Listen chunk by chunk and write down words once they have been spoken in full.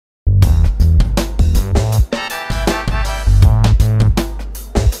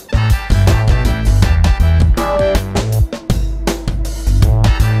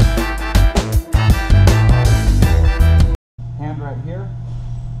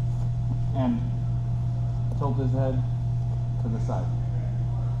and tilt his head to the side.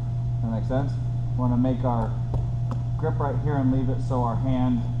 That makes sense? We want to make our grip right here and leave it so our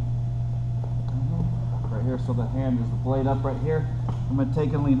hand right here, so the hand is the blade up right here. I'm going to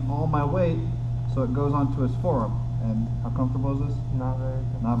take and lean all my weight so it goes onto his forearm. And how comfortable is this? Not very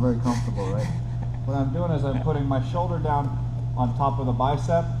comfortable. Not very comfortable, right? What I'm doing is I'm putting my shoulder down on top of the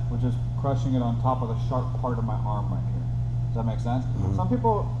bicep, which is crushing it on top of the sharp part of my arm right here. Does that make sense? Mm-hmm. Some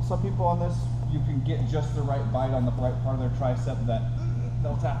people on this, you can get just the right bite on the right part of their tricep that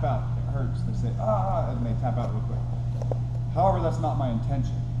they'll tap out. It hurts. They say, ah, and they tap out real quick. However, that's not my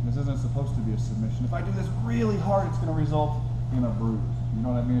intention. This isn't supposed to be a submission. If I do this really hard, it's going to result in a bruise. You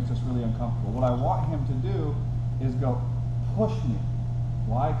know what I mean? It's just really uncomfortable. What I want him to do is go push me.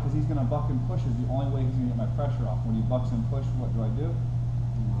 Why? Because he's going to buck and push is the only way he's going to get my pressure off. When he bucks and push, what do?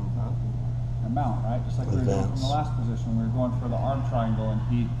 I mount, right? Just like we were doing in the last position. We were going for the arm triangle and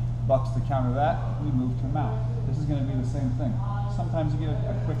he bucks to counter that, we move to mount. This is going to be the same thing. Sometimes you get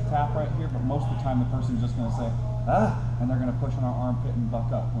a quick tap right here, but most of the time the person's just going to say, ah, and they're going to push on our armpit and buck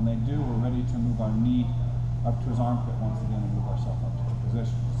up. When they do, we're ready to move our knee up to his armpit once again and move ourselves up to the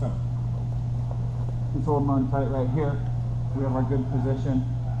position. So, he's holding on tight right here. We have our good position.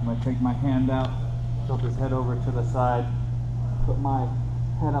 I'm going to take my hand out, tilt his head over to the side, put my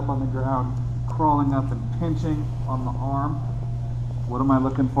head up on the ground, crawling up and pinching on the arm. What am I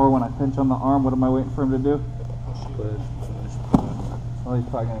looking for when I pinch on the arm? What am I waiting for him to do? Push. Well, he's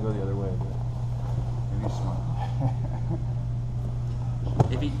probably going to go the other way, but maybe he's smart.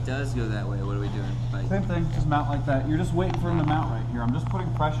 If he does go that way, what are we doing? Like, same thing, just mount like that. You're just waiting for him to mount right here. I'm just putting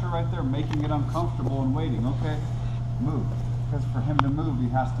pressure right there, making it uncomfortable and waiting. Okay, move. Because for him to move, he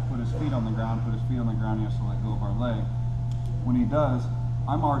has to put his feet on the ground. Put his feet on the ground, he has to let go of our leg. When he does,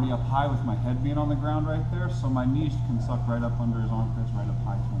 I'm already up high with my head being on the ground right there, so my knees can suck right up under his armpits, right up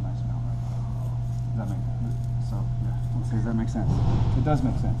high to a nice mount right there. Does that make sense? So, yeah, let's see, does that make sense? It does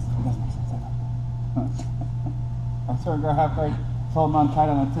make sense. It does make sense. I'll sort of go half right, hold him on tight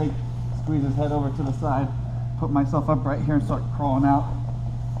on the take, squeeze his head over to the side, put myself up right here and start crawling out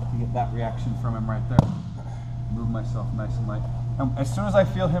to get that reaction from him right there. Move myself nice and light. And as soon as I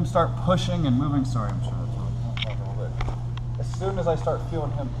feel him start pushing and moving, sorry, I'm sure that's really a little bit. As soon as I start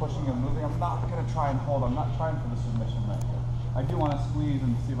feeling him pushing and moving, I'm not going to try and hold. I'm not trying for the submission right here. I do want to squeeze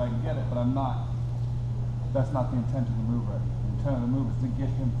and see if I can get it, but I'm not. That's not the intent of the move right here. The intent of the move is to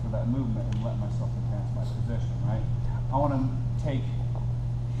get him for that movement and let myself advance my position, right? I want to take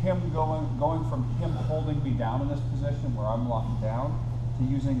him going from him holding me down in this position where I'm locked down to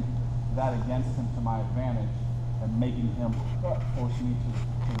using that against him to my advantage and making him force me to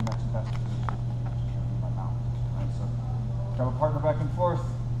the next best position, which is my mount. Right? So grab a partner back and forth,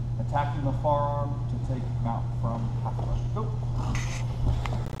 attacking the forearm to take mount from half a rush. Go.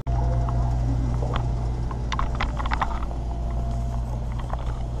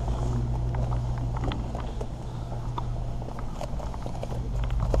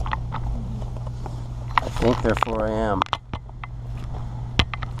 I think therefore I am.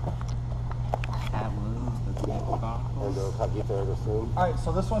 Alright,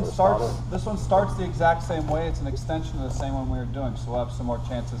 so this one starts the exact same way. It's an extension of the same one we were doing, so we'll have some more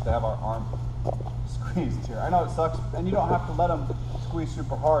chances to have our arm squeezed here. I know it sucks, and you don't have to let them squeeze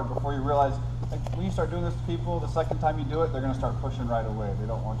super hard before you realize, like, when you start doing this to people, the second time you do it, they're going to start pushing right away. They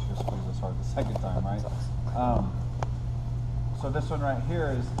don't want you to squeeze this hard the second time, right? So this one right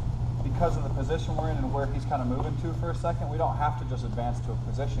here is, because of the position we're in and where he's kind of moving to for a second, we don't have to just advance to a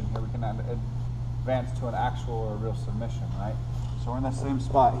position here. We can advance to an actual or a real submission, right? So we're in that same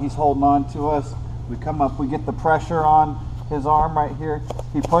spot. He's holding on to us. We come up, we get the pressure on his arm right here.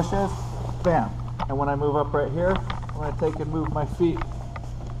 He pushes, bam. And when I move up right here, I'm going to take and move my feet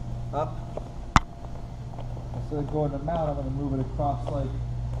up. Instead of going to mount, I'm going to move it across like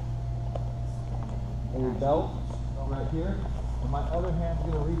a belt right here. And my other hand's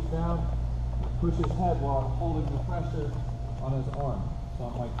going to reach down, push his head while I'm holding the pressure on his arm. So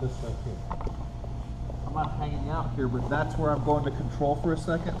I'm like this right here. I'm not hanging out here, but that's where I'm going to control for a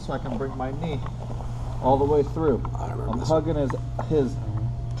second so I can bring my knee all the way through. I'm hugging his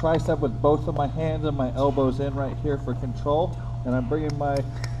tricep with both of my hands and my elbows in right here for control. And I'm bringing my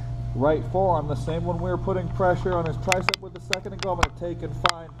right forearm, the same one we were putting pressure on his tricep with a second ago. I'm going to take and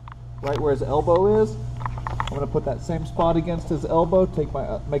find right where his elbow is. I'm going to put that same spot against his elbow,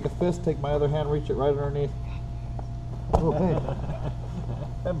 make a fist, take my other hand, reach it right underneath. Oh, babe.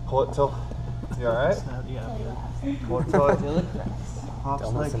 And pull it till, you alright? Pull it till it hops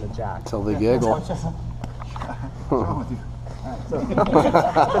Don't like. listen to Jack. Till they giggle. What's wrong with you? Alright, so.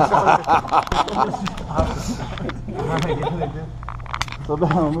 Alright, So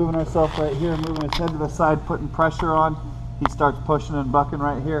then we're moving ourselves right here, moving his head to the side, putting pressure on. He starts pushing and bucking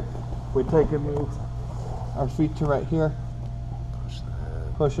right here. We take and move our feet to right here,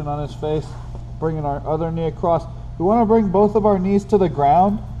 pushing on his face, bringing our other knee across. We want to bring both of our knees to the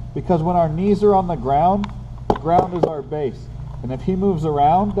ground, because when our knees are on the ground is our base. And if he moves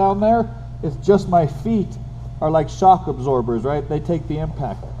around down there, it's just my feet are like shock absorbers, right? They take the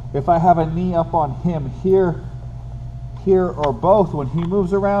impact. If I have a knee up on him here, or both, when he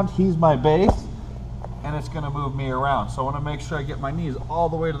moves around, he's my base, and it's going to move me around. So I want to make sure I get my knees all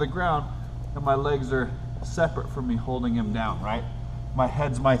the way to the ground, and my legs are separate from me holding him down, right? My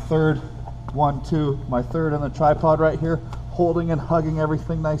head's my third, 1, 2, my third on the tripod right here, holding and hugging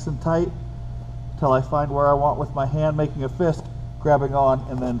everything nice and tight until I find where I want with my hand, making a fist, grabbing on,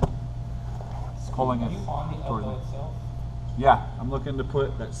 and then pulling it toward me. Yeah, I'm looking to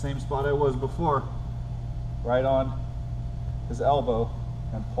put that same spot I was before, right on his elbow,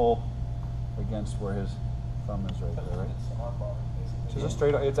 and pull against where his thumb is right there, right? It's an armbar, basically. It's a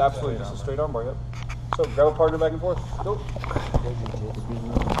straight, it's absolutely just a straight armbar, yep. So grab a partner back and forth, go.